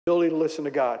ability to listen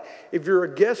to God. If you're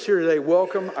a guest here today,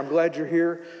 welcome. I'm glad you're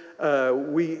here.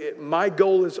 My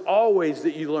goal is always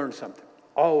that you learn something.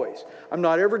 Always. I'm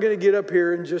not ever going to get up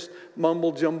here and just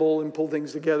mumble jumble and pull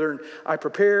things together. And I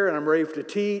prepare and I'm ready to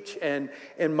teach. And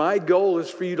my goal is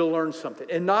for you to learn something.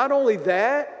 And not only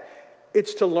that,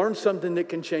 it's to learn something that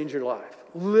can change your life.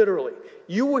 Literally.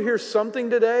 You will hear something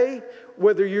today,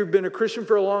 whether you've been a Christian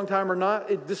for a long time or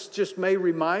not. This just may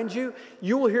remind you.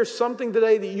 You will hear something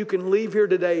today that you can leave here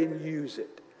today and use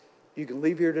it. You can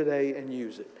leave here today and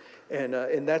use it.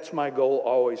 And that's my goal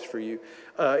always for you.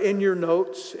 In your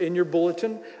notes, in your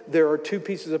bulletin, there are 2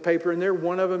 pieces of paper in there.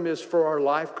 One of them is for our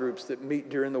life groups that meet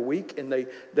during the week, and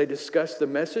they discuss the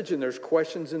message, and there's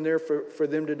questions in there for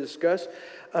them to discuss.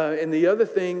 And the other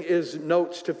thing is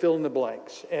notes to fill in the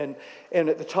blanks. And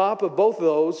at the top of both of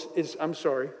those is,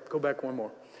 go back one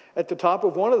more. At the top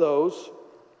of one of those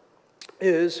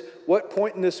is what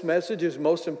point in this message is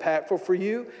most impactful for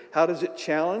you? How does it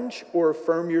challenge or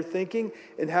affirm your thinking?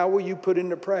 And how will you put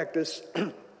into practice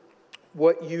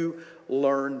what you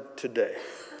learned today?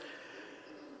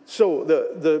 So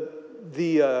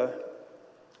the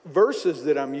verses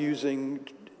that I'm using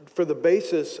for the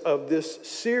basis of this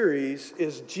series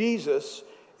is Jesus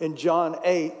in John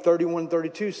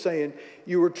 8:31-32 saying,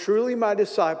 "You are truly my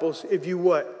disciples if you"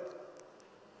 what?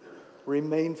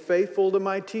 "Remain faithful to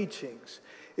my teachings."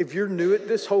 If you're new at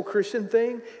this whole Christian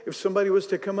thing, if somebody was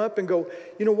to come up and go,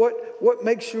 "You know what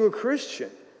makes you a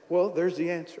Christian?" Well, there's the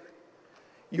answer.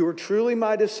 You are truly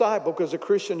my disciple, because a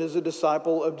Christian is a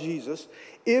disciple of Jesus,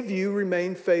 if you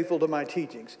remain faithful to my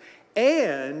teachings.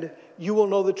 And you will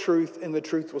know the truth, and the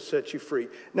truth will set you free.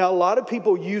 Now, a lot of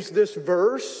people use this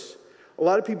verse.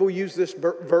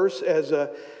 As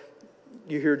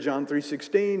you hear John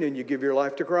 3:16, and you give your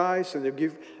life to Christ,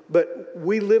 but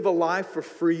we live a life for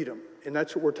freedom. And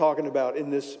that's what we're talking about in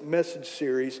this message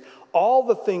series. All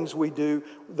the things we do,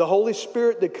 the Holy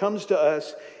Spirit that comes to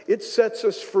us, it sets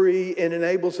us free and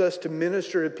enables us to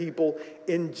minister to people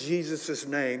in Jesus'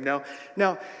 name. Now,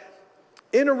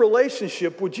 in a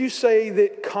relationship, would you say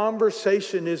that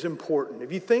conversation is important?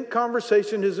 If you think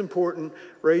conversation is important,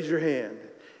 raise your hand.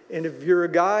 And if you're a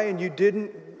guy and you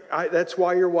didn't, that's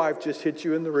why your wife just hit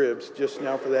you in the ribs just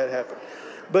now for that happened.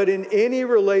 But in any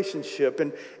relationship,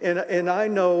 and I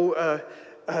know,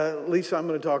 Lisa, I'm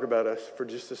going to talk about us for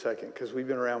just a second, because we've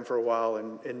been around for a while,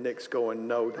 and Nick's going,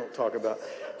 "No, don't talk about."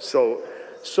 So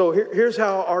here's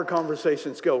how our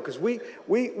conversations go, because we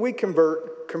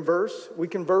converse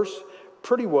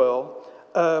pretty well.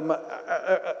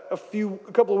 A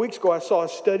couple of weeks ago, I saw a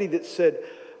study that said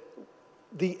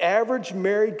the average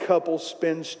married couple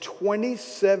spends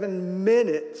 27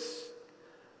 minutes,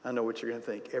 I know what you're going to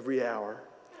think, every hour,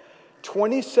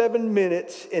 27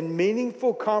 minutes in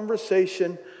meaningful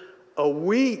conversation a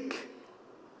week.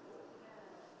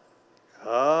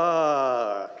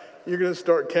 You're going to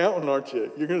start counting, aren't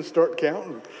you? You're going to start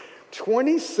counting.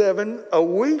 27 a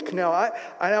week. Now,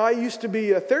 I used to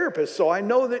be a therapist, so I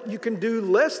know that you can do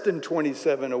less than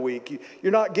 27 a week.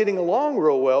 You're not getting along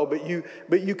real well, but you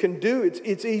can do it.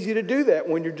 It's easy to do that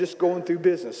when you're just going through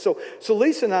business. So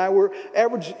Lisa and I were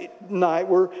average night.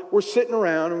 We're sitting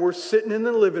around, and we're sitting in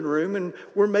the living room, and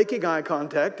we're making eye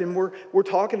contact, and we're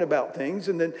talking about things,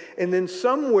 and then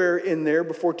somewhere in there,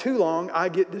 before too long, I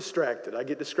get distracted. I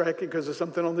get distracted because of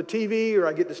something on the TV, or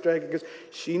I get distracted because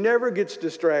she never gets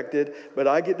distracted. But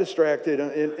I get distracted,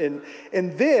 and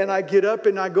then I get up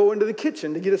and I go into the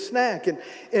kitchen to get a snack, and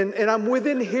I'm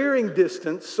within hearing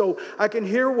distance, so I can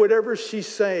hear whatever she's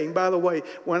saying. By the way,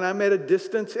 when I'm at a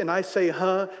distance and I say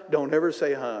 "huh," don't ever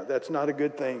say "huh." That's not a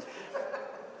good thing.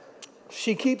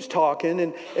 She keeps talking,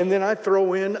 and then I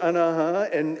throw in an "uh-huh"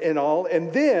 and all,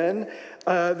 and then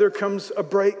there comes a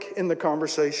break in the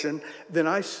conversation. Then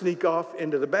I sneak off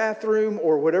into the bathroom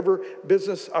or whatever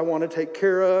business I want to take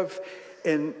care of.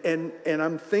 And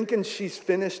I'm thinking she's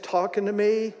finished talking to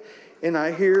me, and I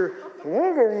hear,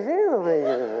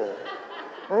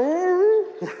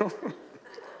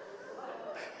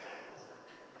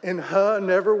 and "huh"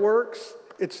 never works.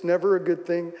 It's never a good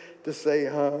thing to say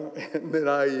 "huh," and then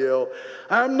I yell,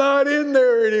 "I'm not in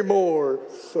there anymore."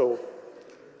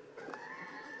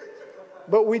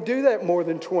 But we do that more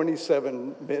than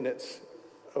 27 minutes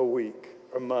a week,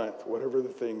 a month, whatever the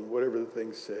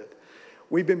thing said.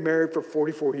 We've been married for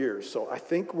 44 years, so I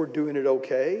think we're doing it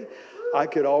okay. I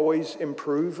could always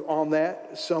improve on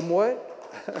that somewhat.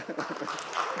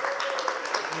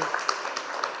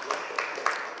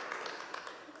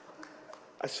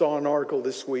 I saw an article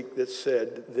this week that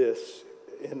said this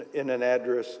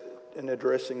in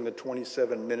addressing the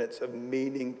 27 minutes of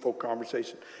meaningful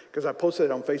conversation. Because I posted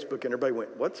it on Facebook, and everybody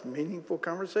went, "What's meaningful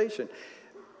conversation?"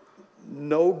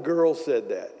 No girl said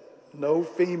that. No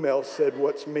female said,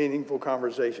 what's meaningful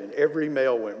conversation? Every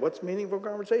male went, what's meaningful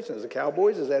conversation? Is the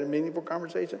Cowboys, is that a meaningful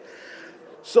conversation?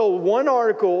 So one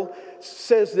article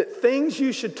says that things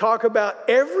you should talk about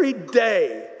every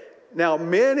day. Now,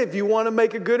 men, if you want to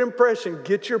make a good impression,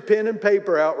 get your pen and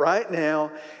paper out right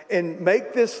now and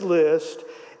make this list.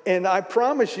 And I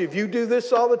promise you, if you do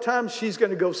this all the time, she's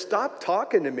going to go, stop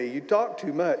talking to me. You talk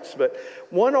too much. But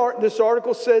this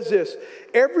article says this: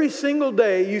 every single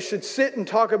day you should sit and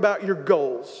talk about your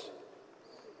goals.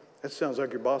 That sounds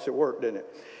like your boss at work, doesn't it?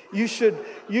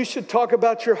 You should talk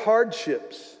about your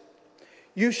hardships.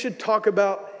 You should talk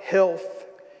about health.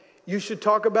 You should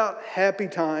talk about happy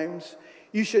times.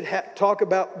 You should talk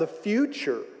about the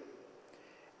future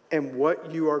and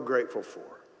what you are grateful for.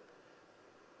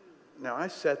 Now, I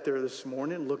sat there this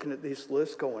morning looking at these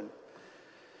lists going,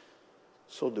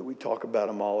 so do we talk about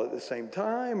them all at the same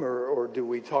time, or do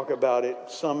we talk about it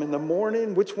some in the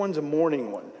morning? Which one's a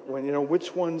morning one?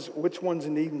 Which one's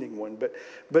an evening one?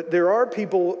 But there are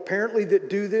people apparently that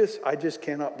do this. I just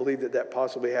cannot believe that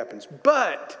possibly happens.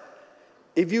 But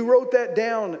if you wrote that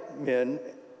down, men,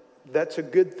 that's a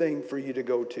good thing for you to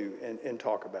go to and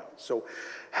talk about. So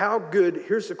how good,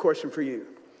 here's the question for you.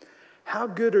 How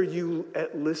good are you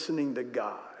at listening to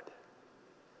God?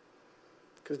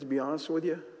 Because to be honest with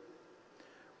you,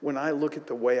 when I look at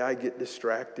the way I get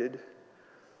distracted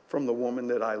from the woman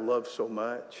that I love so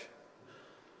much,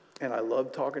 and I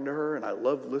love talking to her and I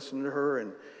love listening to her,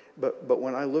 but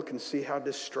when I look and see how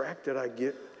distracted I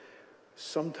get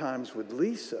sometimes with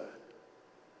Lisa,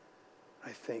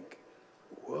 I think,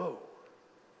 whoa,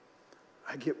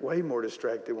 I get way more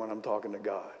distracted when I'm talking to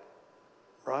God,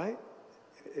 right?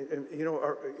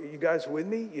 Are you guys with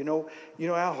me? You know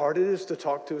how hard it is to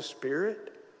talk to a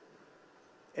spirit?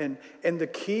 And the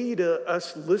key to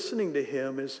us listening to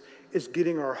him is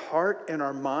getting our heart and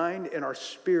our mind and our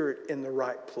spirit in the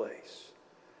right place.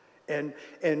 And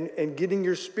getting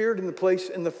your spirit in the place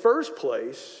in the first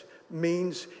place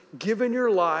means giving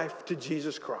your life to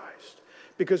Jesus Christ.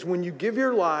 Because when you give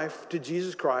your life to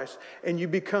Jesus Christ and you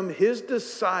become his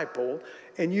disciple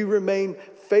and you remain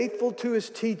faithful to his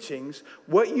teachings,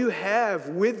 what you have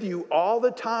with you all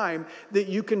the time that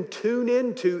you can tune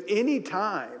into any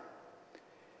time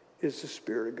is the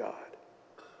Spirit of God.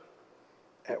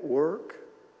 At work,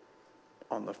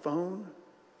 on the phone,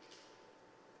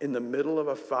 in the middle of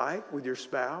a fight with your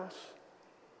spouse,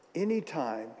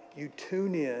 anytime you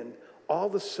tune in, all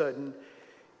of a sudden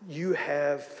you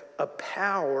have a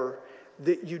power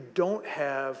that you don't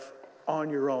have on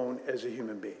your own as a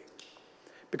human being.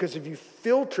 Because if you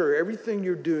filter everything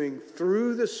you're doing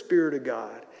through the Spirit of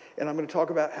God, and I'm going to talk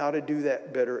about how to do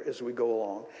that better as we go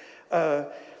along,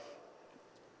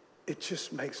 it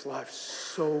just makes life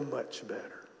so much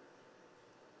better.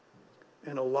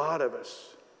 And a lot of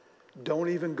us don't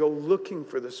even go looking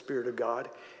for the Spirit of God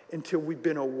until we've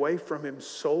been away from him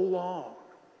so long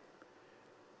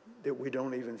that we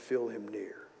don't even feel him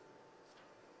near.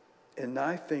 And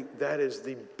I think that is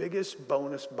the biggest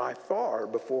bonus by far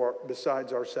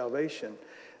besides our salvation,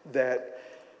 that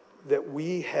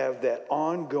we have that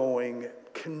ongoing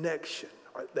connection,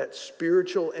 that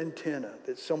spiritual antenna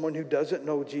that someone who doesn't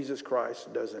know Jesus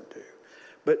Christ doesn't do.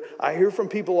 But I hear from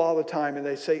people all the time and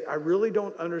they say, I really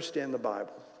don't understand the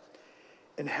Bible.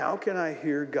 And how can I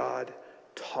hear God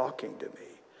talking to me?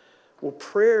 Well,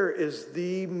 prayer is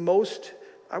the most,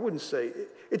 I wouldn't say,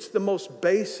 it's the most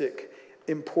basic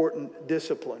important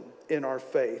discipline in our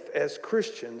faith as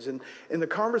Christians. And in the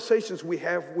conversations we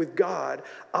have with God,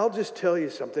 I'll just tell you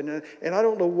something, and I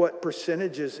don't know what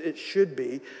percentages it should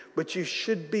be, but you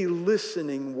should be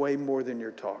listening way more than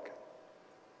you're talking.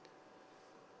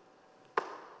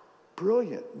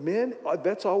 Brilliant. Men,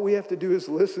 that's all we have to do is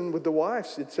listen with the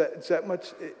wives. It's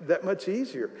that much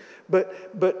easier.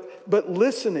 But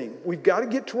listening, we've got to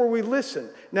get to where we listen.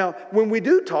 Now, when we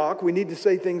do talk, we need to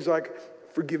say things like,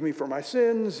 forgive me for my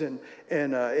sins, and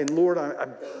Lord,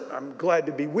 I'm glad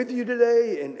to be with you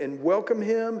today, and welcome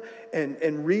him,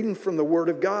 and reading from the Word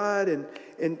of God,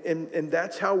 and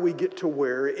that's how we get to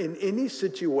where in any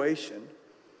situation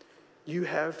you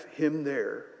have him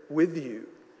there with you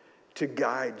to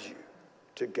guide you.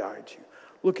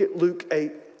 Look at Luke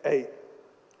 8:8.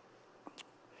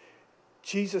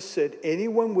 Jesus said,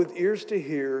 anyone with ears to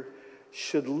hear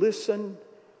should listen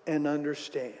and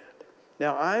understand.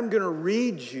 Now, I'm going to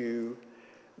read you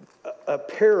a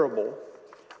parable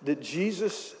that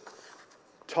Jesus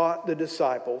taught the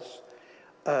disciples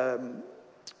on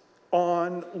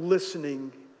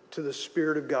listening to the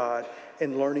Spirit of God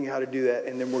and learning how to do that,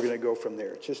 and then we're going to go from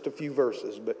there. It's just a few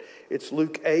verses, but it's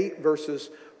Luke 8, verses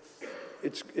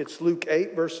It's Luke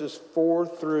 8, verses 4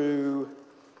 through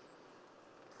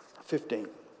 15.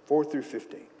 4 through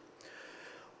 15.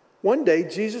 One day,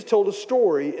 Jesus told a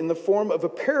story in the form of a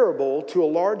parable to a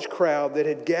large crowd that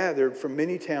had gathered from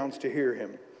many towns to hear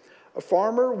him. A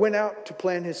farmer went out to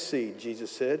plant his seed,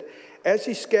 Jesus said. As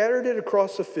he scattered it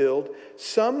across the field,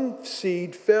 some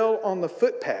seed fell on the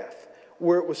footpath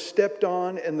where it was stepped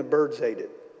on and the birds ate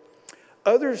it.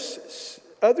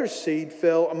 Other seed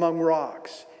fell among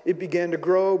rocks. It began to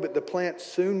grow, but the plant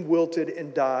soon wilted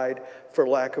and died for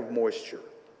lack of moisture.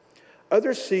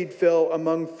 Other seed fell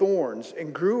among thorns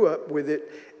and grew up with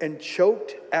it and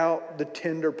choked out the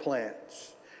tender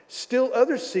plants. Still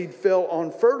other seed fell on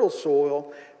fertile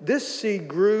soil. This seed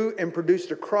grew and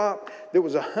produced a crop that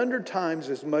was 100 times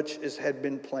as much as had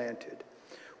been planted.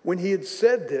 When he had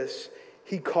said this,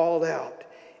 he called out,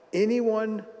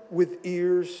 "Anyone with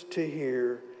ears to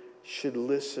hear should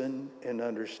listen and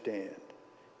understand,"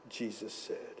 Jesus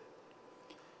said.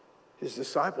 His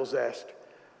disciples asked,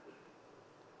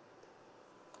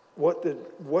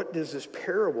 What does this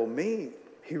parable mean?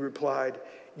 He replied,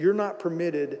 you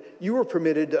were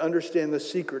permitted to understand the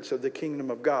secrets of the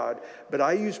kingdom of God, but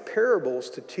I use parables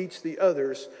to teach the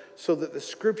others so that the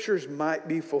scriptures might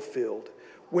be fulfilled.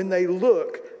 When they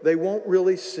look, they won't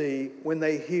really see. When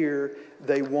they hear,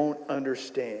 they won't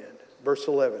understand. Verse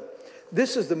 11.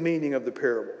 This is the meaning of the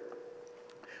parable.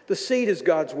 The seed is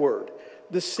God's word.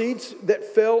 The seeds that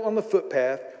fell on the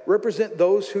footpath represent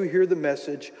those who hear the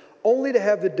message, only to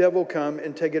have the devil come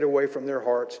and take it away from their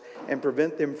hearts and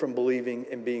prevent them from believing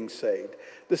and being saved.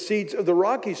 The seeds of the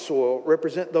rocky soil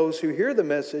represent those who hear the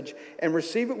message and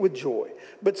receive it with joy.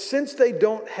 But since they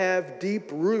don't have deep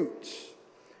roots,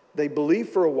 they believe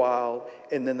for a while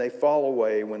and then they fall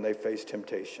away when they face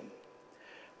temptation.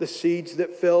 The seeds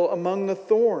that fell among the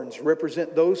thorns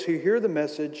represent those who hear the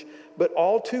message, but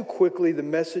all too quickly the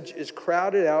message is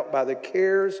crowded out by the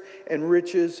cares and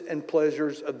riches and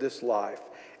pleasures of this life.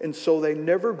 And so they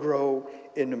never grow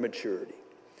into maturity.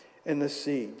 And the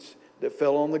seeds that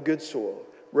fell on the good soil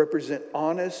represent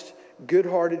honest,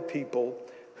 good-hearted people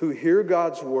who hear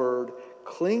God's word,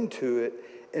 cling to it,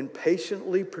 and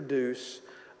patiently produce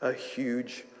a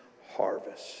huge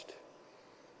harvest.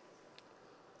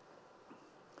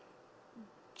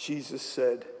 Jesus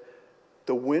said,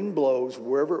 the wind blows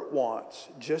wherever it wants,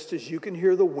 just as you can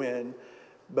hear the wind,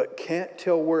 but can't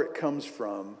tell where it comes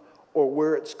from or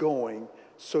where it's going.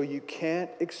 So you can't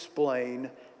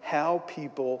explain how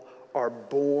people are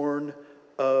born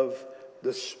of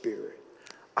the Spirit.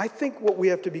 I think what we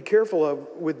have to be careful of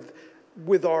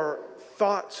with our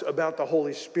thoughts about the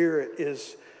Holy Spirit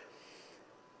is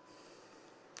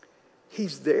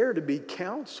He's there to be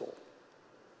counsel.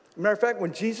 Matter of fact,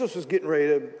 when Jesus was getting ready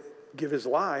to give his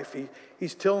life,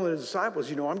 he's telling his disciples,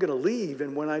 I'm going to leave,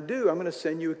 and when I do, I'm going to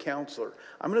send you a counselor.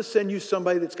 I'm going to send you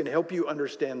somebody that's going to help you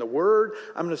understand the word.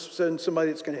 I'm going to send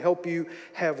somebody that's going to help you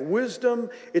have wisdom.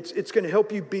 It's going to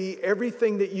help you be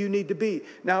everything that you need to be.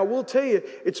 Now, I will tell you,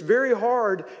 it's very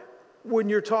hard when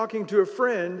you're talking to a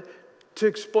friend to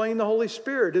explain the Holy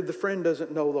Spirit if the friend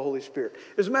doesn't know the Holy Spirit.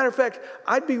 As a matter of fact,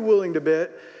 I'd be willing to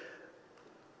bet,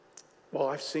 well,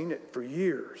 I've seen it for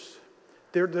years.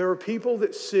 There are people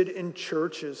that sit in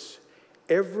churches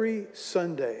every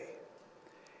Sunday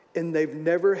and they've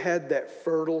never had that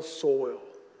fertile soil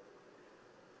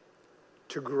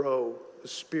to grow the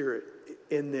Spirit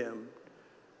in them.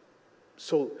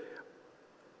 So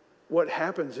what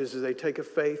happens is they take a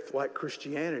faith like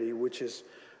Christianity, which is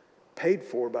paid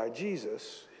for by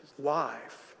Jesus, his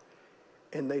life,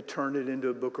 and they turn it into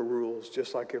a book of rules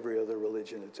just like every other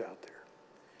religion that's out there.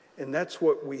 And that's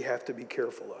what we have to be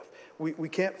careful of. We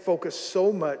can't focus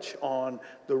so much on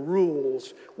the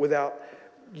rules without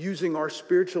using our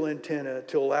spiritual antenna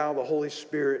to allow the Holy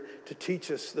Spirit to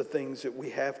teach us the things that we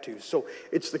have to. So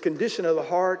it's the condition of the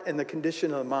heart and the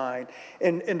condition of the mind.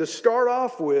 And to start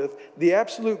off with, the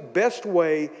absolute best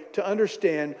way to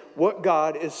understand what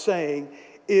God is saying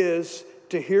is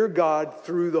to hear God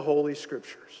through the Holy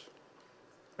Scriptures.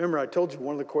 Remember, I told you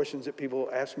one of the questions that people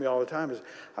ask me all the time is,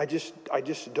 I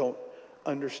just don't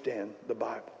understand the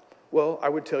Bible. Well, I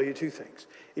would tell you two things.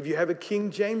 If you have a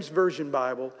King James Version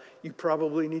Bible, you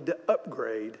probably need to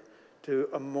upgrade to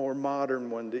a more modern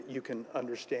one that you can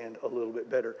understand a little bit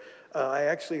better. I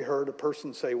actually heard a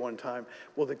person say one time,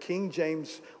 well, the King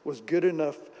James was good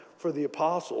enough for the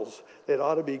apostles, that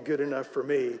ought to be good enough for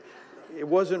me. It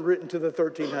wasn't written to the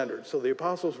 1300s, so the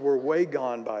apostles were way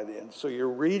gone by then. So you're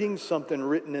reading something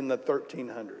written in the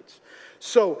 1300s.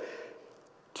 So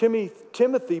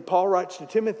Timothy, Paul writes to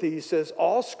Timothy, he says,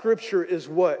 all Scripture is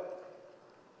what?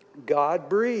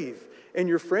 God-breathed And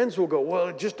your friends will go,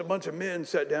 well, just a bunch of men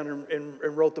sat down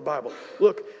and wrote the Bible.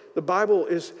 Look, the Bible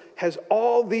has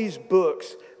all these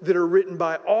books that are written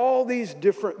by all these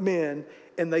different men,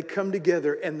 and they come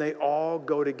together and they all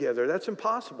go together. That's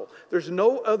impossible. There's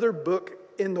no other book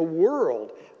in the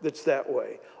world that's that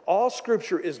way. All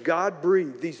Scripture is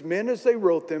God-breathed. These men, as they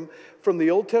wrote them, from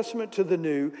the Old Testament to the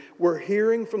New, were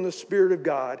hearing from the Spirit of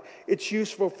God. It's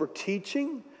useful for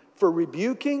teaching, for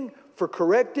rebuking, for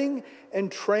correcting,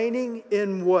 and training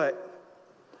in what?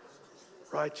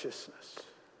 Righteousness.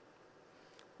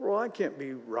 Well, I can't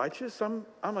be righteous. I'm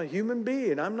a human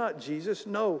being. I'm not Jesus.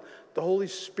 No, the Holy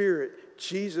Spirit,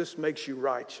 Jesus makes you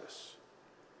righteous.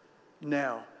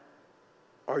 Now,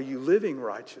 are you living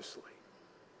righteously?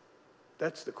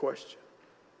 That's the question.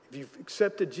 If you've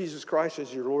accepted Jesus Christ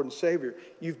as your Lord and Savior,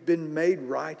 you've been made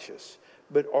righteous.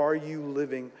 But are you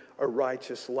living a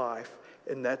righteous life?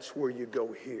 And that's where you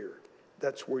go here.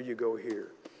 That's where you go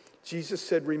here. Jesus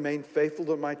said, remain faithful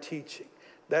to my teaching.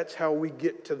 That's how we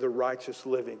get to the righteous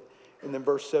living. And then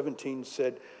verse 17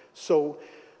 said, so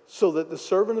that the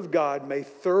servant of God may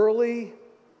thoroughly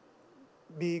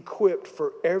be equipped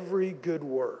for every good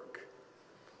work.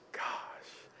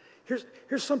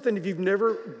 Here's something if you've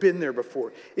never been there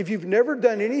before. If you've never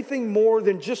done anything more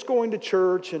than just going to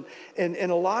church, and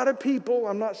a lot of people,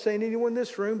 I'm not saying anyone in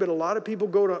this room, but a lot of people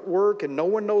go to work and no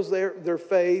one knows their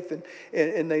faith,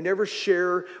 and they never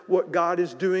share what God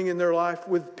is doing in their life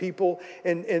with people,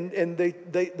 and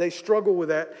they struggle with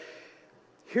that.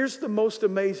 Here's the most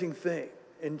amazing thing,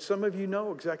 and some of you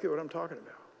know exactly what I'm talking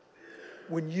about.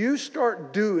 When you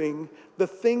start doing the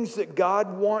things that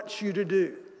God wants you to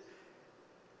do,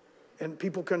 and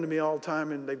people come to me all the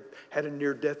time and they've had a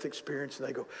near-death experience and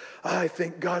they go, I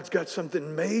think God's got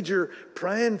something major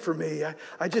planned for me.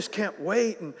 I just can't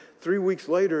wait. And 3 weeks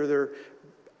later, they're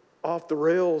off the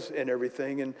rails and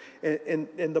everything. And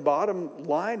the bottom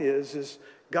line is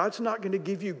God's not going to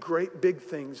give you great big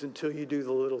things until you do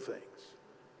the little things.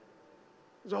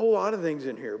 There's a whole lot of things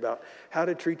in here about how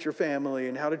to treat your family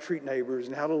and how to treat neighbors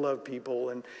and how to love people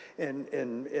and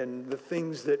the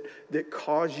things that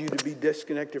cause you to be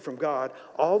disconnected from God.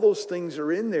 All those things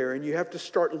are in there, and you have to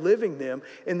start living them.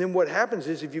 And then what happens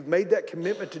is if you've made that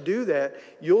commitment to do that,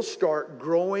 you'll start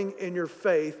growing in your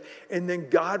faith, and then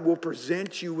God will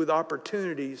present you with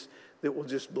opportunities that will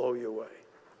just blow you away.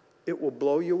 It will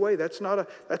blow you away. That's not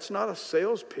a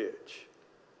sales pitch.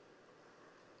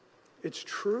 It's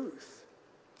truth.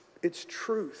 It's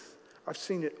truth. I've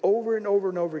seen it over and over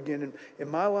and over again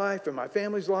in my life, in my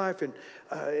family's life,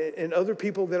 and other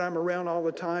people that I'm around all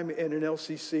the time, and in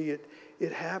LCC,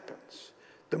 it happens.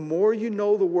 The more you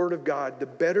know the Word of God, the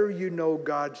better you know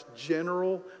God's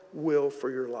general will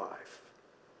for your life.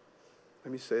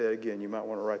 Let me say that again. You might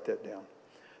want to write that down.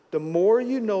 The more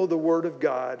you know the Word of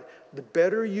God, the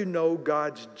better you know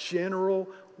God's general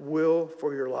will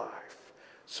for your life.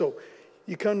 So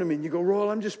you come to me and you go,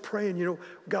 Royal, I'm just praying,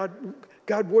 God,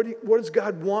 what does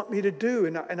God want me to do?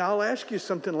 And I'll ask you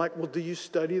something like, well, do you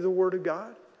study the Word of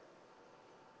God?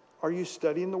 Are you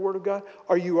studying the Word of God?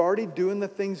 Are you already doing the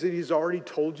things that He's already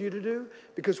told you to do?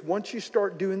 Because once you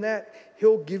start doing that,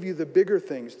 He'll give you the bigger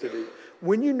things to do.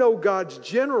 When you know God's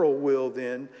general will,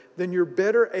 then you're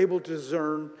better able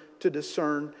to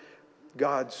discern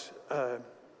God's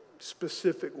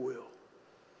specific will.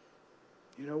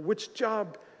 Which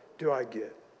job do I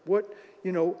get?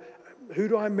 Who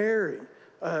do I marry?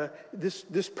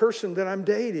 This person that I'm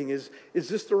dating, is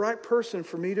this the right person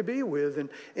for me to be with? And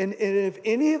if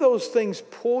any of those things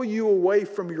pull you away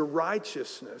from your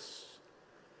righteousness,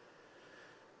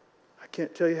 I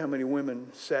can't tell you how many women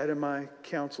sat in my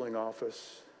counseling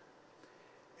office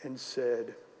and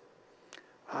said,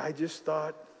 I just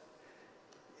thought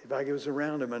if I was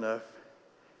around him enough,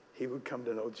 he would come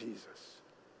to know Jesus.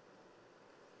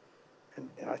 And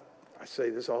I say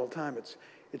this all the time.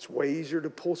 It's way easier to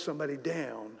pull somebody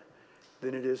down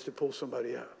than it is to pull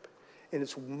somebody up. And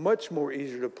it's much more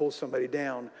easier to pull somebody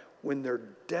down when they're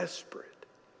desperate.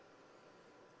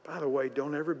 By the way,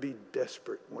 don't ever be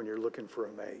desperate when you're looking for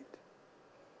a mate,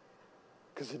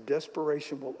 because the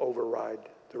desperation will override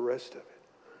the rest of it.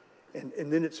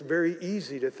 And then it's very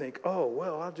easy to think, oh,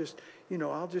 well,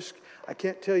 I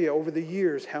can't tell you over the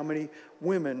years how many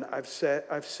women I've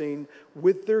seen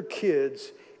with their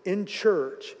kids in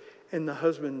church, and the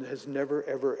husband has never,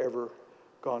 ever, ever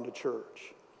gone to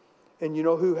church. And you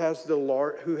know who has the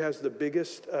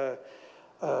biggest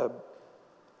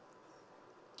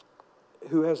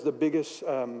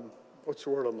what's the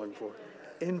word I'm looking for?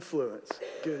 Influence.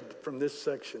 Good, from this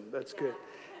section. That's good.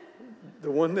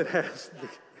 The one that has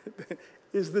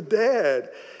is the dad.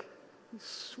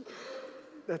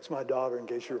 That's my daughter, in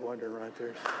case you're wondering right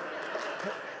there.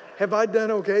 Have I done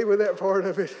okay with that part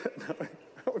of it? No,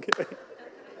 okay.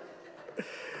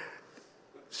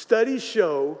 Studies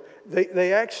show,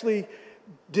 they actually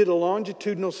did a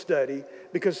longitudinal study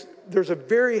because there's a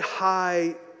very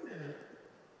high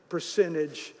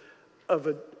percentage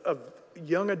of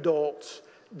young adults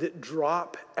that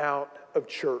drop out of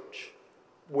church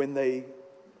when they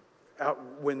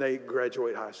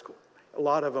graduate high school. A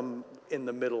lot of them in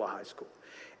the middle of high school.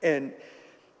 And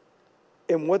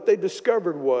what they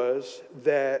discovered was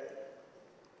that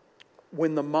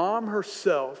when the mom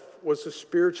herself was a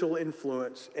spiritual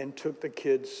influence and took the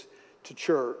kids to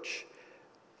church,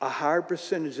 a higher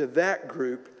percentage of that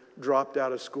group dropped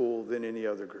out of school than any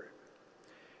other group.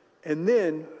 And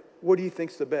then, what do you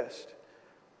think's the best?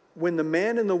 When the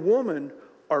man and the woman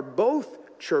are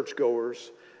both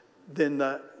churchgoers, then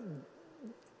that's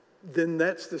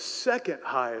the second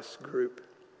highest group.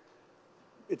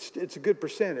 It's a good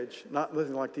percentage,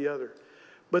 nothing like the other.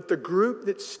 But the group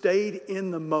that stayed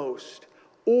in the most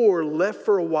or left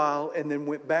for a while and then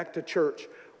went back to church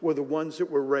were the ones that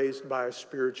were raised by a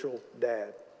spiritual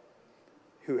dad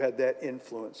who had that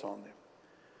influence on them.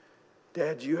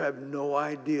 Dads, you have no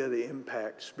idea the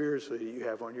impact spiritually you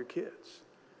have on your kids.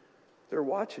 They're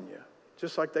watching you.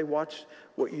 Just like they watch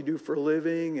what you do for a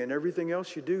living and everything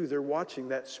else you do, they're watching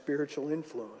that spiritual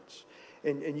influence.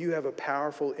 And you have a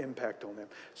powerful impact on them.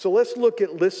 So let's look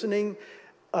at listening.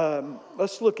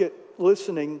 Let's look at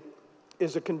listening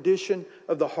as a condition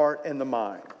of the heart and the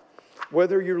mind,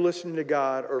 whether you're listening to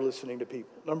God or listening to people.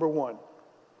 Number one,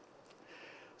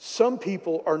 some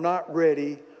people are not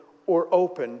ready or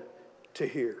open to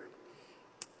hear.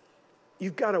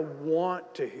 You've got to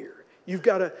want to hear. You've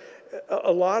got to,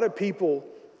 a lot of people,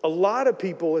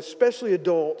 especially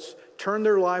adults, turn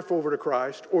their life over to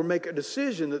Christ or make a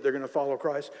decision that they're going to follow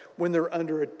Christ when they're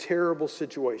under a terrible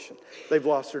situation. They've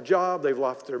lost their job, they've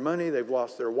lost their money, they've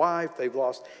lost their wife, they've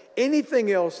lost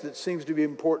anything else that seems to be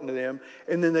important to them.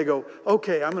 And then they go,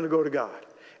 okay, I'm going to go to God.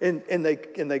 And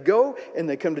they go and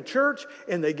they come to church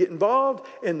and they get involved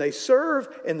and they serve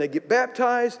and they get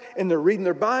baptized and they're reading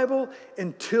their Bible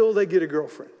until they get a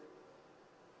girlfriend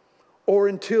or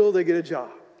until they get a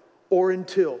job or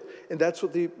until. And that's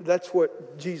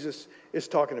what Jesus is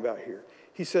talking about here.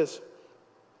 He says,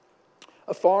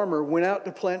 a farmer went out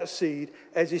to plant a seed.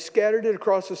 As he scattered it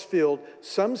across his field,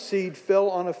 some seed fell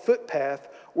on a footpath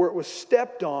where it was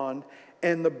stepped on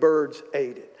and the birds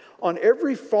ate it. On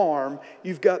every farm,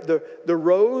 you've got the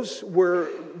rows where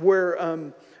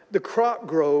the crop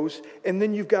grows, and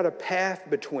then you've got a path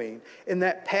between. And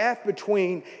that path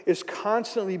between is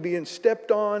constantly being stepped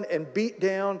on and beat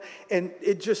down, and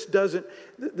it just doesn't,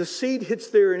 the seed hits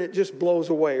there and it just blows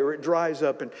away or it dries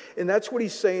up. And that's what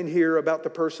he's saying here about the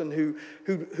person who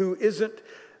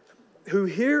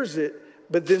hears it,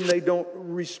 but then they don't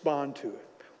respond to it.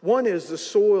 One is the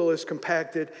soil is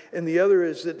compacted, and the other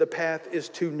is that the path is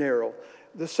too narrow.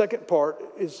 The second part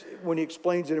is when he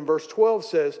explains it in verse 12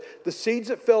 says, the seeds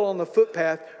that fell on the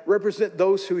footpath represent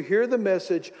those who hear the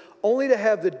message only to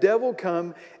have the devil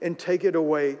come and take it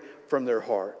away from their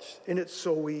hearts. And it's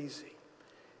so easy.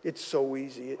 It's so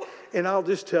easy. And I'll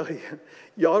just tell you,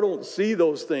 y'all don't see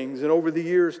those things. And over the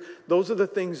years, those are the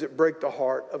things that break the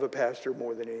heart of a pastor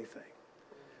more than anything.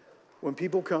 When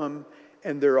people come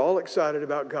and they're all excited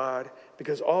about God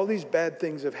because all these bad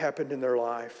things have happened in their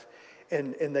life.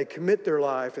 And they commit their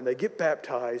life and they get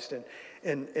baptized.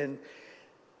 And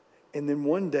then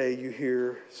one day you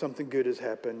hear something good has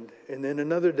happened. And then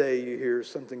another day you hear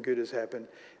something good has happened.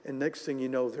 And next thing you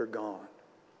know, they're gone.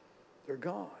 They're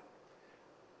gone.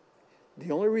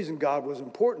 The only reason God was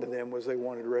important to them was they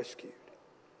wanted rescued.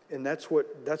 And that's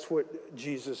what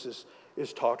Jesus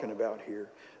is talking about here.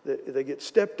 They get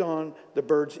stepped on, the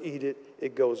birds eat it,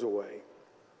 it goes away.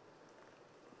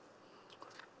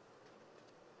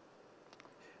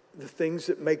 The things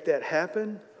that make that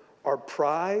happen are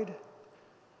pride,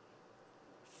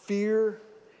 fear,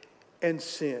 and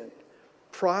sin.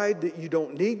 Pride that you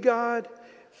don't need God,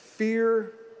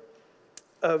 fear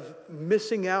of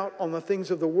missing out on the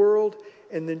things of the world,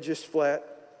 and then just flat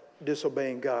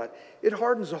disobeying God. It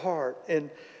hardens the heart. And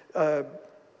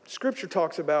Scripture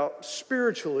talks about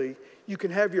spiritually, you can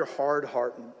have your heart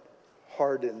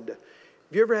hardened. Have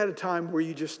you ever had a time where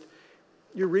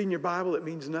you're reading your Bible, it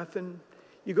means nothing?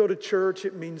 You go to church,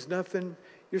 it means nothing.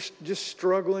 You're just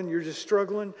struggling,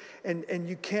 and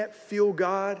you can't feel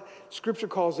God. Scripture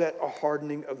calls that a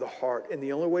hardening of the heart. And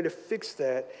the only way to fix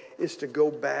that is to go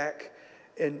back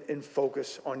and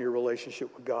focus on your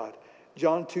relationship with God.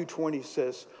 John 2:20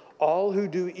 says, all who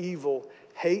do evil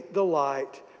hate the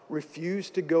light,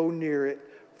 refuse to go near it,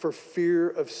 for fear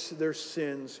of their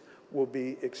sins will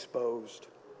be exposed.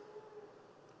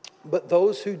 But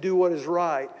those who do what is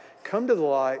right come to the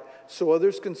light so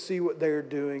others can see what they are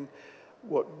doing,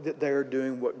 that they are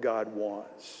doing what God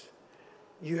wants.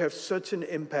 You have such an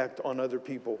impact on other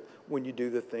people when you do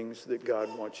the things that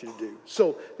God wants you to do.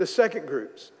 So the second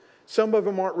groups, some of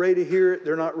them aren't ready to hear it.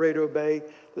 They're not ready to obey.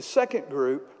 The second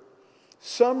group,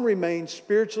 some remain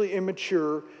spiritually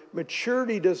immature.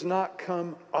 Maturity does not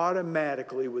come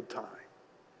automatically with time.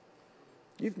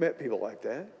 You've met people like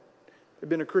that. They've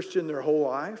been a Christian their whole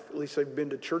life. At least they've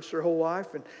been to church their whole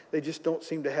life, and they just don't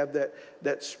seem to have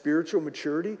that spiritual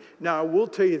maturity. Now, I will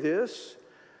tell you this.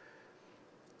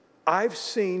 I've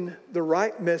seen the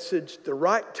right message, the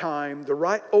right time, the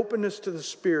right openness to the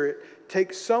Spirit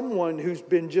take someone who's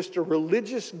been just a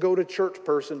religious go-to-church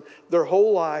person their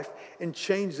whole life and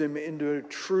change them into a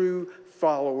true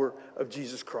follower of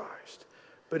Jesus Christ.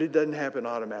 But it doesn't happen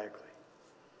automatically.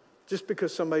 Just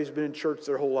because somebody's been in church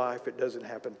their whole life, it doesn't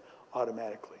happen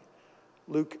automatically.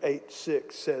 Luke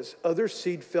 8:6 says, other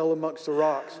seed fell amongst the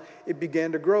rocks. It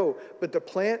began to grow, but the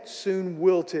plant soon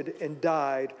wilted and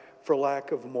died for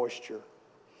lack of moisture.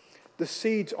 The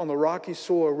seeds on the rocky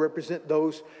soil represent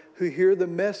those who hear the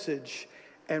message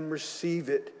and receive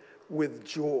it with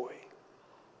joy.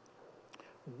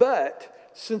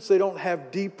 But since they don't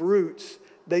have deep roots,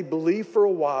 they believe for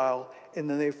a while and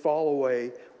then they fall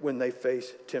away when they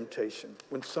face temptation,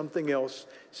 when something else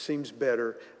seems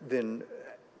better than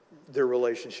their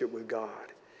relationship with God.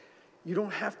 You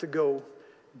don't have to go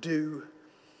do,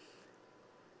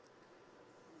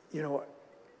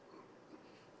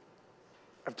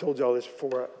 I've told y'all this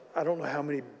before. I don't know how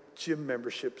many gym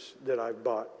memberships that I've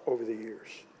bought over the years.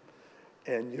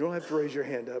 And you don't have to raise your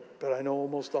hand up, but I know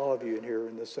almost all of you in here are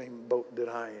in the same boat that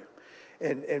I am.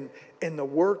 And the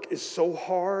work is so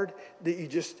hard that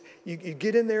you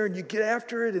get in there and you get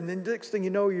after it, and then the next thing you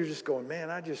know, you're just going,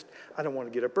 man, I don't want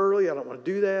to get up early. I don't want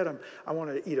to do that. I want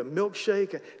to eat a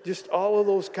milkshake. Just all of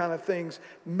those kind of things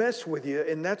mess with you,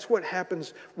 and that's what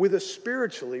happens with us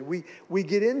spiritually. We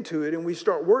get into it and we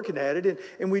start working at it,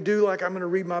 and we do like, I'm going to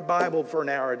read my Bible for an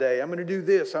hour a day. I'm going to do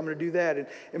this. I'm going to do that.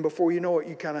 And before you know it,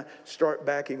 you kind of start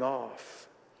backing off.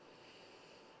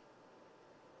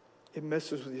 It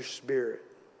messes with your spirit.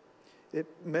 It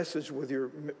messes with your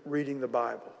reading the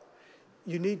Bible.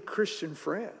 You need Christian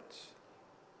friends.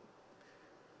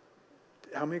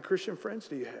 How many Christian friends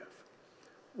do you have?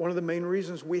 One of the main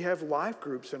reasons we have life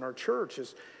groups in our church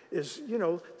is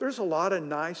there's a lot of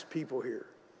nice people here,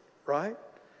 right?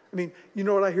 I mean, you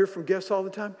know what I hear from guests all the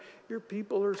time? Your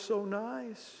people are so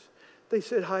nice. They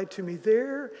said hi to me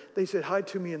there. They said hi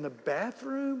to me in the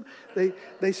bathroom.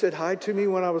 They said hi to me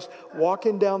when I was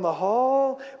walking down the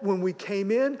hall. When we came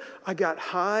in, I got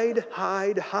hide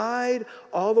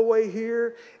all the way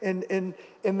here. And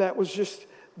that was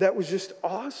just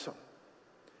awesome.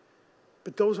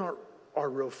 But those aren't our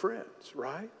real friends,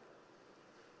 right?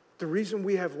 The reason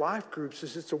we have life groups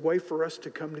is it's a way for us to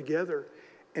come together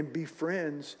and be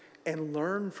friends and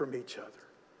learn from each other.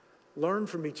 Learn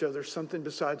from each other something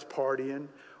besides partying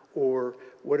or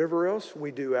whatever else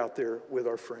we do out there with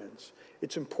our friends.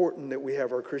 It's important that we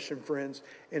have our Christian friends,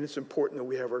 and it's important that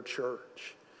we have our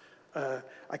church.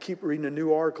 I keep reading a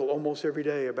new article almost every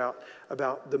day about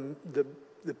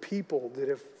the people that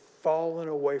have fallen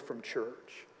away from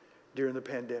church during the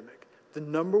pandemic. The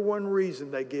number one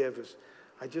reason they give is,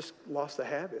 I just lost the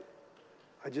habit.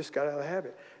 I just got out of the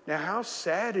habit. Now, how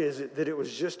sad is it that it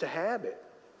was just a habit?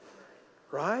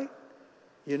 Right?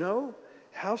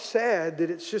 How sad that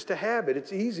it's just a habit.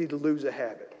 It's easy to lose a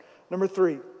habit. Number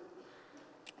 3,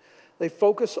 they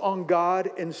focus on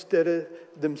God instead of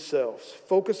themselves.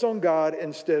 Focus on God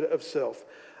instead of self.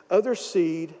 Other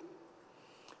seed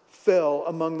fell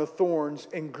among the thorns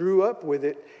and grew up with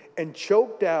it and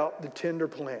choked out the tender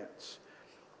plants.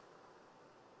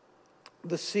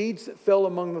 The seeds that fell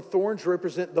among the thorns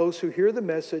represent those who hear the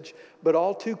message, but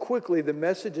all too quickly the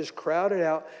message is crowded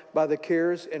out by the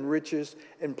cares and riches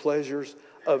and pleasures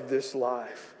of this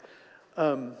life.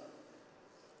 When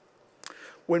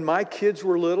my kids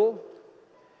were little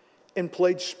and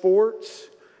played sports,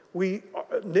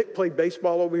 Nick played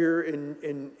baseball over here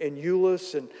in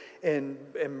Euless,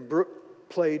 and Brooke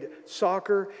played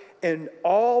soccer, and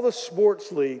all the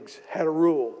sports leagues had a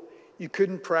rule. You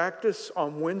couldn't practice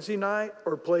on Wednesday night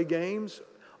or play games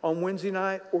on Wednesday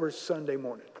night or Sunday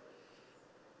morning.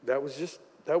 That was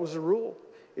the rule.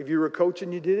 If you were a coach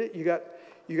and you did it, you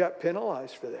got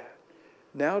penalized for that.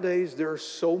 Nowadays, there are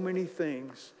so many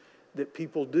things that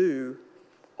people do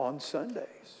on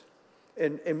Sundays.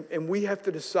 And we have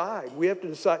to decide.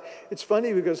 It's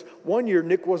funny because one year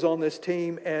Nick was on this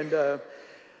team, and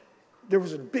there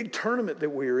was a big tournament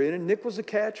that we were in, and Nick was a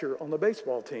catcher on the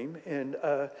baseball team. And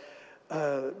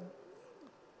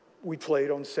we played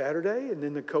on Saturday, and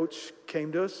then the coach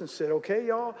came to us and said, okay,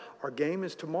 y'all, our game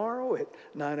is tomorrow at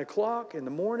 9 o'clock in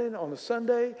the morning on a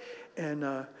Sunday. And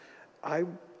I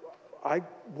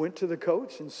went to the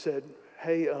coach and said,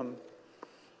 hey,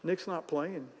 Nick's not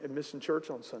playing and missing church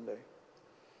on Sunday.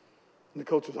 And the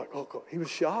coach was like, oh, he was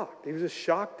shocked. He was just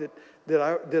shocked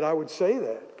that I would say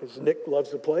that, because Nick loves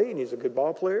to play, and he's a good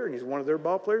ball player, and he's one of their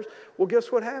ball players. Well,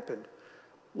 guess what happened?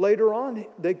 Later on,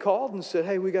 they called and said,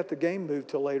 hey, we got the game moved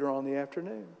till later on in the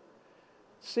afternoon.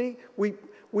 See, we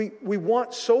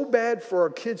want so bad for our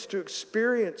kids to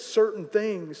experience certain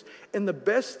things, and the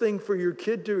best thing for your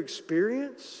kid to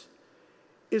experience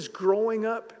is growing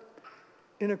up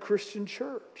in a Christian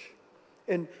church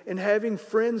and having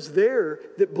friends there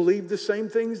that believe the same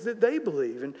things that they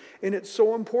believe. And it's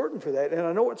so important for that. And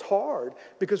I know it's hard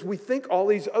because we think all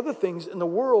these other things in the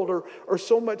world are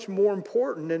so much more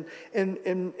important.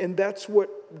 And that's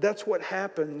what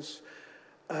happens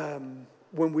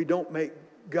when we don't make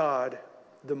God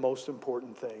the most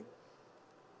important thing.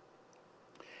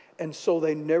 And so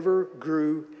they never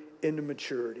grew into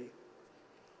maturity.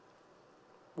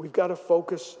 We've got to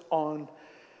focus on,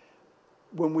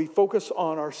 when we focus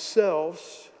on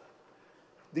ourselves,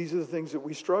 these are the things that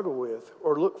we struggle with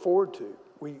or look forward to.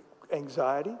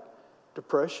 Anxiety,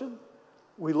 depression.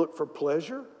 We look for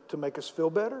pleasure to make us feel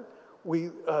better. We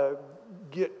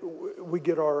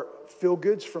get our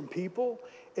feel-goods from people,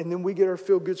 and then we get our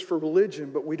feel-goods for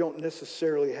religion, but we don't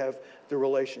necessarily have the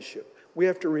relationship. We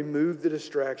have to remove the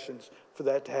distractions for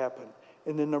that to happen.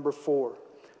 And then number 4,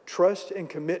 trust and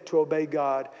commit to obey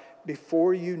God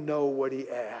before you know what He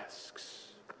asks.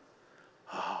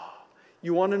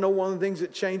 You want to know one of the things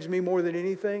that changed me more than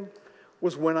anything?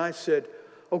 Was when I said,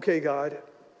 okay, God,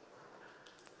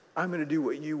 I'm going to do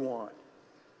what you want.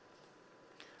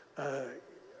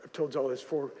 I've told you all this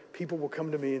before. People will come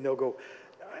to me and they'll go,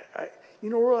 I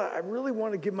really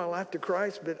want to give my life to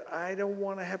Christ, but I don't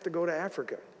want to have to go to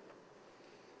Africa.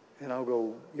 And I'll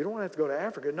go, you don't want to have to go to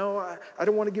Africa? No, I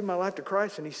don't want to give my life to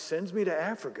Christ, and He sends me to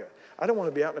Africa. I don't want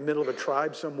to be out in the middle of a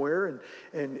tribe somewhere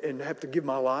and have to give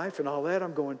my life and all that.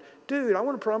 I'm going, dude, I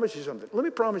want to promise you something. Let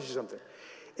me promise you something.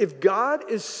 If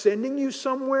God is sending you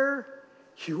somewhere,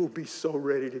 you will be so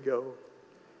ready to go.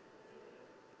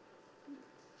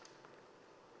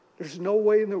 There's no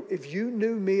way if you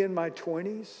knew me in my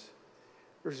 20s,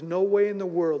 there's no way in the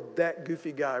world that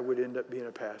goofy guy would end up being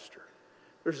a pastor.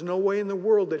 There's no way in the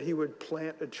world that he would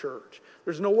plant a church.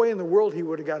 There's no way in the world he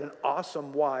would have got an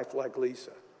awesome wife like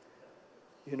Lisa.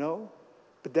 You know?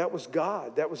 But that was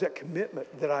God. That was that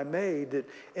commitment that I made,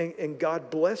 and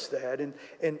God blessed that. And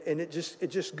it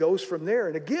just goes from there.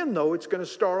 And again, though, it's going to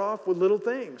start off with little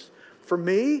things. For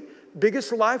me,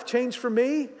 biggest life change for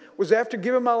me was after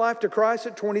giving my life to Christ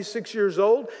at 26 years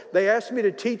old. They asked me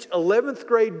to teach 11th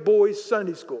grade boys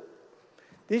Sunday school.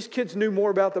 These kids knew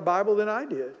more about the Bible than I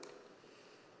did.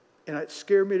 And it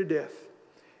scared me to death.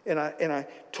 And I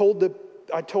told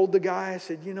the guy, I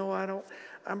said,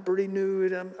 I'm pretty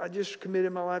new. I just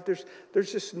committed my life.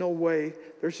 There's just no way.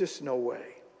 There's just no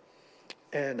way.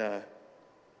 And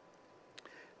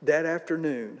that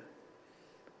afternoon,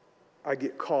 I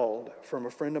get called from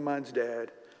a friend of mine's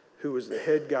dad who was the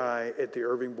head guy at the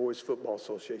Irving Boys Football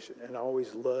Association. And I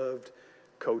always loved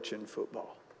coaching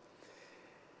football.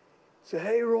 I said,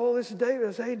 hey, Roll, this is David.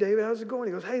 I said, hey, David, how's it going?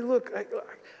 He goes, hey, look,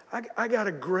 I got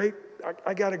a great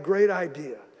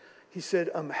idea. He said,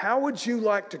 how would you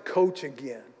like to coach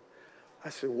again? I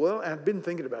said, well, I've been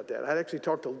thinking about that. I'd actually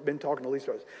been talking to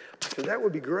Lisa. I said, that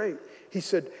would be great. He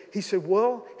said,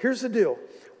 well, here's the deal.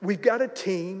 We've got a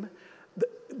team.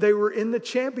 They were in the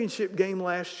championship game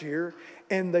last year,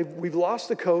 and we've lost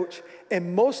the coach,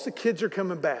 and most of the kids are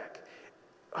coming back.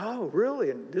 Oh,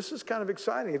 really? And this is kind of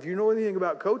exciting. If you know anything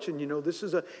about coaching,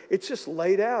 it's just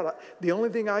laid out. The only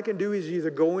thing I can do is either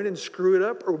go in and screw it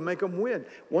up or make them win.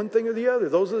 One thing or the other.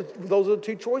 Those are the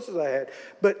two choices I had.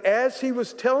 But as he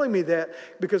was telling me that,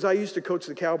 because I used to coach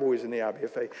the Cowboys in the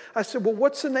IBFA, I said, well,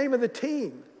 what's the name of the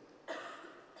team?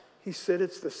 He said,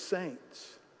 it's the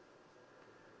Saints.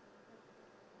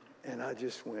 And I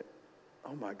just went,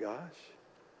 oh my gosh.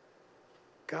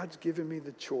 God's given me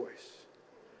the choice.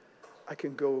 I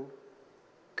can go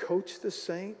coach the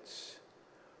saints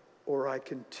or I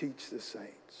can teach the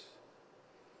saints.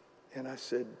 And I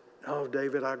said, oh,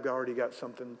 David, I've already got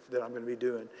something that I'm going to be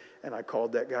doing. And I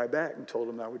called that guy back and told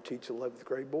him I would teach 11th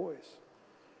grade boys.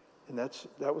 And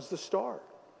that was the start.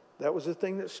 That was the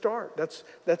thing that started.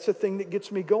 That's the thing that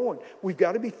gets me going. We've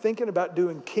got to be thinking about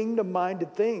doing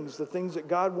kingdom-minded things, the things that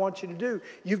God wants you to do.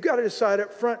 You've got to decide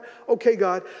up front, okay,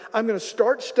 God, I'm going to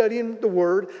start studying the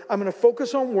Word. I'm going to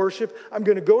focus on worship. I'm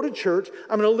going to go to church.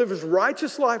 I'm going to live as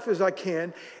righteous life as I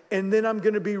can. And then I'm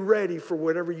going to be ready for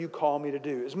whatever you call me to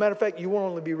do. As a matter of fact, you won't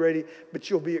only be ready, but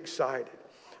you'll be excited.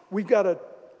 We've got to...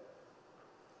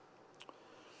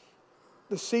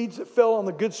 The seeds that fell on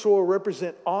the good soil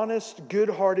represent honest,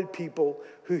 good-hearted people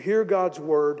who hear God's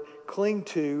word, cling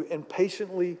to, and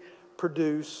patiently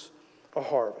produce a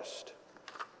harvest.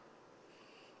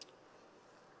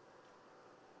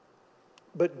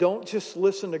 But don't just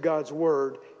listen to God's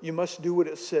word. You must do what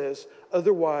it says.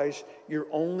 Otherwise, you're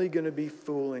only going to be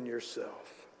fooling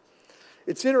yourself.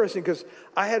 It's interesting because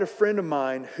I had a friend of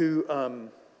mine who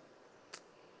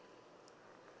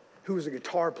was a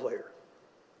guitar player.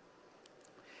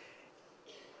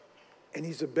 And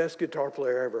he's the best guitar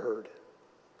player I ever heard.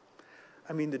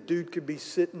 I mean, the dude could be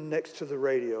sitting next to the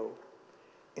radio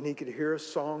and he could hear a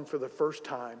song for the first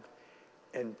time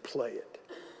and play it.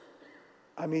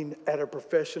 I mean, at a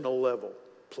professional level,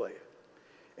 play it.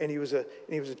 And he was a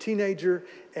teenager,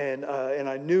 and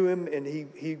I knew him, and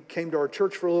he came to our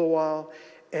church for a little while.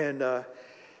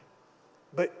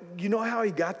 But you know how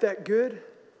he got that good?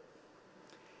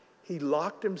 He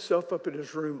locked himself up in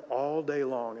his room all day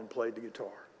long and played the guitar.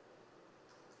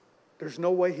 There's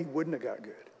no way he wouldn't have got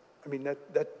good. I mean,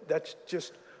 that's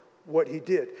just what he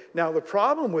did. Now, the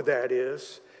problem with that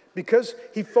is, because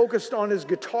he focused on his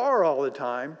guitar all the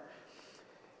time,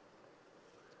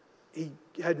 he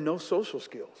had no social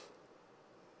skills.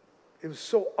 It was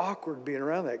so awkward being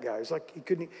around that guy. It's like he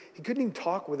couldn't even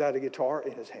talk without a guitar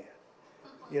in his hand.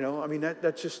 You know, I mean,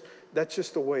 that's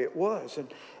just the way it was.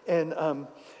 And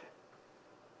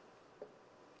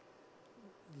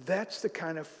that's the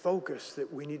kind of focus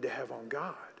that we need to have on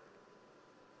God.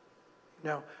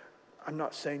 Now, I'm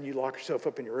not saying you lock yourself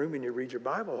up in your room and you read your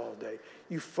Bible all day.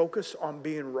 You focus on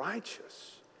being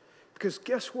righteous. Because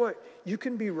guess what? You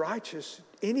can be righteous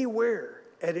anywhere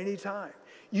at any time.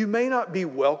 You may not be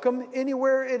welcome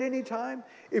anywhere at any time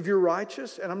if you're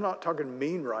righteous. And I'm not talking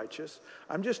mean righteous.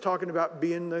 I'm just talking about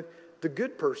being the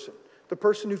good person. The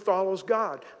person who follows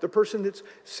God. The person that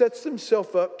sets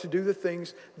themselves up to do the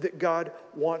things that God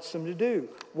wants them to do.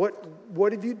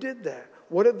 What if you did that?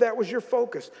 What if that was your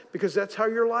focus? Because that's how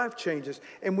your life changes.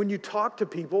 And when you talk to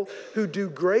people who do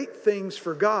great things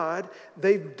for God,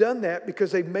 they've done that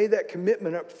because they've made that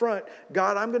commitment up front.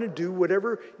 God, I'm going to do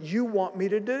whatever you want me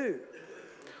to do.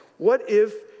 What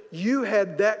if you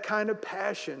had that kind of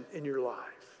passion in your life?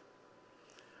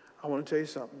 I want to tell you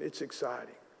something. It's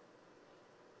exciting.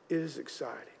 It is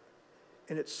exciting.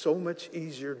 And it's so much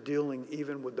easier dealing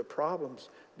even with the problems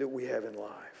that we have in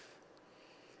life.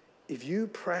 If you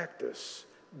practice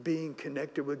being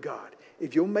connected with God,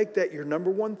 if you'll make that your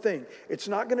number one thing, it's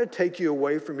not going to take you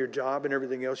away from your job and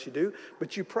everything else you do,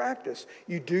 but you practice.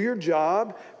 You do your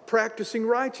job practicing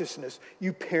righteousness.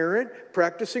 You parent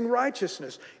practicing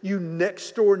righteousness. You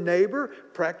next door neighbor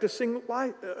practicing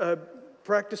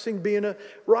being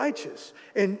righteous.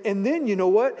 And then, you know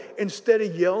what? Instead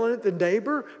of yelling at the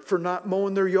neighbor for not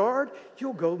mowing their yard,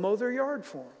 you'll go mow their yard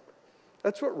for them.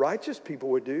 That's what righteous people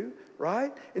would do,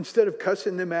 right? Instead of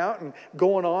cussing them out and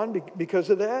going on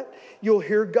because of that, you'll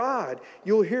hear God.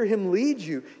 You'll hear Him lead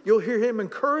you. You'll hear Him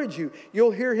encourage you. You'll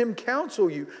hear Him counsel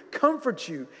you, comfort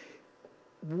you,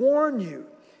 warn you.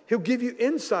 He'll give you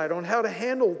insight on how to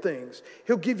handle things.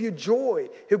 He'll give you joy.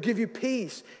 He'll give you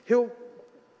peace. He'll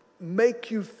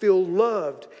make you feel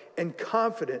loved and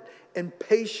confident and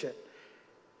patient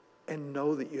and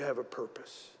know that you have a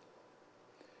purpose.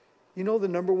 You know, the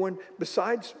number one,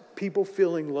 besides people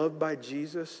feeling loved by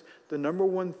Jesus, the number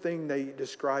one thing they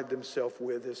describe themselves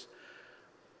with is,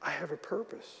 I have a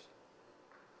purpose.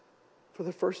 For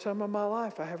the first time in my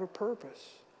life, I have a purpose.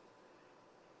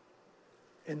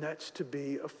 And that's to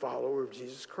be a follower of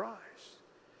Jesus Christ.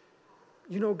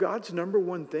 You know, God's number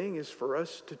one thing is for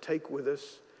us to take with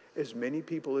us as many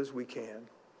people as we can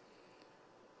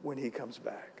when He comes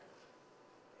back.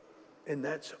 And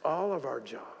that's all of our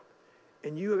job.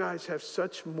 And you guys have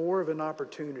such more of an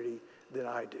opportunity than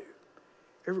I do.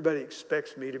 Everybody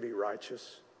expects me to be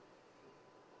righteous.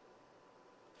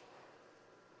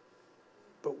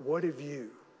 But what if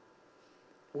you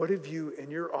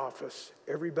in your office,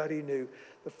 everybody knew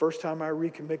the first time I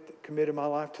committed my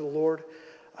life to the Lord,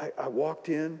 I walked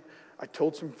in, I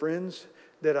told some friends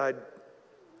that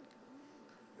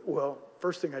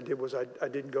first thing I did was I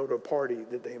didn't go to a party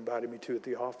that they invited me to at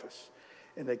the office.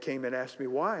 And they came and asked me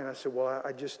why. And I said, well,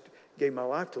 I just gave my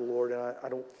life to the Lord, and I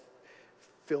don't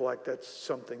feel like that's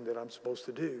something that I'm supposed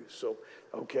to do. So,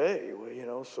 okay,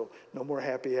 well, so no more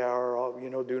happy hour,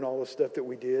 doing all the stuff that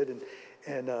we did.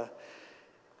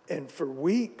 And for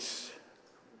weeks,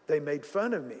 they made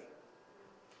fun of me.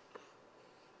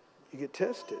 You get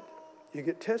tested. You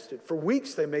get tested. For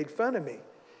weeks, they made fun of me.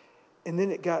 And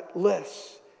then it got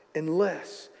less and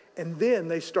less. And then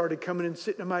they started coming and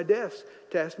sitting at my desk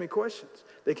to ask me questions.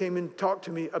 They came and talked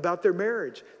to me about their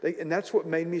marriage. And that's what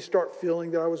made me start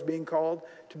feeling that I was being called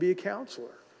to be a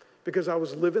counselor. Because I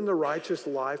was living the righteous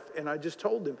life, and I just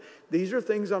told them, these are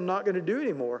things I'm not going to do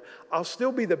anymore. I'll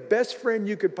still be the best friend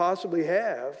you could possibly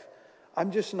have. I'm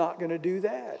just not going to do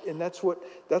that. And that's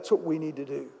what we need to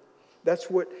do. That's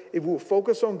what, if we'll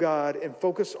focus on God and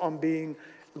focus on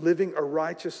living a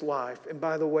righteous life. And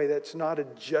by the way, that's not a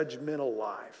judgmental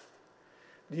life.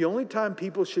 The only time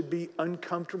people should be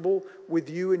uncomfortable with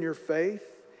you and your faith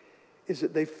is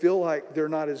that they feel like they're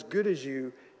not as good as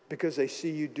you because they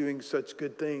see you doing such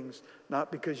good things, not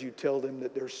because you tell them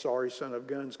that they're sorry son of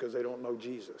guns because they don't know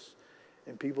Jesus.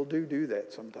 And people do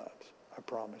that sometimes, I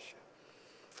promise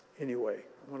you. Anyway,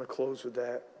 I want to close with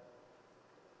that.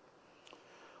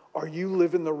 Are you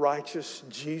living the righteous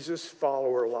Jesus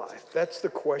follower life? That's the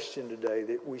question today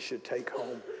that we should take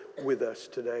home with us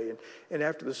today. And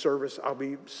after the service, I'll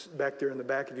be back there in the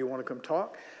back if you want to come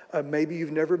talk. Maybe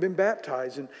you've never been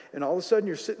baptized, and all of a sudden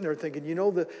you're sitting there thinking,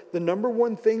 the number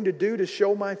one thing to do to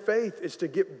show my faith is to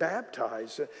get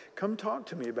baptized. Come talk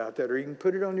to me about that, or you can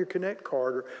put it on your Connect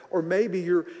card, or maybe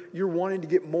you're wanting to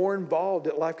get more involved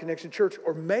at Life Connection Church,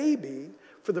 or maybe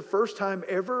for the first time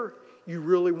ever, you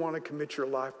really want to commit your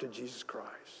life to Jesus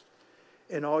Christ.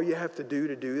 And all you have to do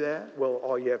that,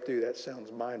 all you have to do, that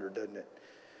sounds minor, doesn't it?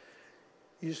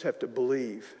 You just have to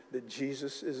believe that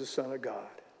Jesus is the Son of God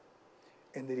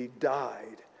and that He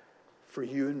died for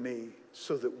you and me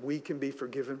so that we can be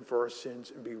forgiven for our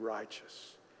sins and be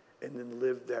righteous and then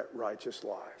live that righteous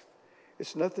life.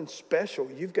 It's nothing special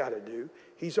you've got to do.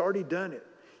 He's already done it.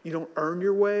 You don't earn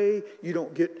your way. You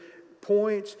don't get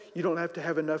points. You don't have to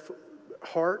have enough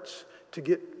hearts to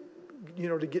get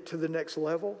to the next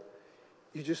level.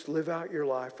 You just live out your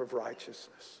life of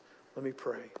righteousness. Let me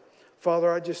pray.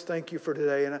 Father, I just thank you for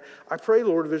today. And I pray,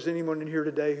 Lord, if there's anyone in here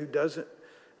today who doesn't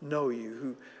know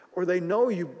you, or they know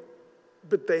you,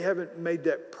 but they haven't made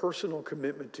that personal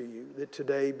commitment to you, that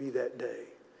today be that day.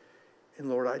 And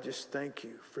Lord, I just thank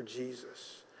you for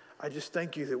Jesus. I just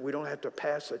thank you that we don't have to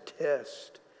pass a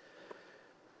test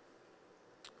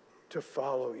to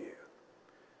follow you.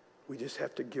 We just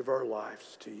have to give our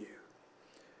lives to you.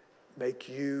 Make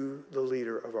you the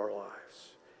leader of our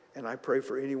lives. And I pray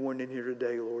for anyone in here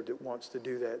today, Lord, that wants to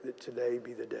do that today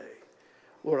be the day.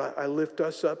 Lord, I lift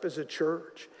us up as a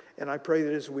church, and I pray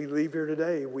that as we leave here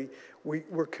today,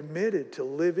 we're committed to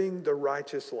living the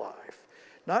righteous life.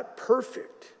 Not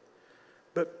perfect,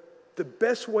 but the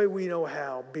best way we know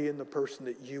how, being the person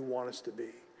that you want us to be.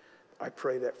 I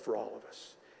pray that for all of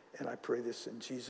us. And I pray this in Jesus' name.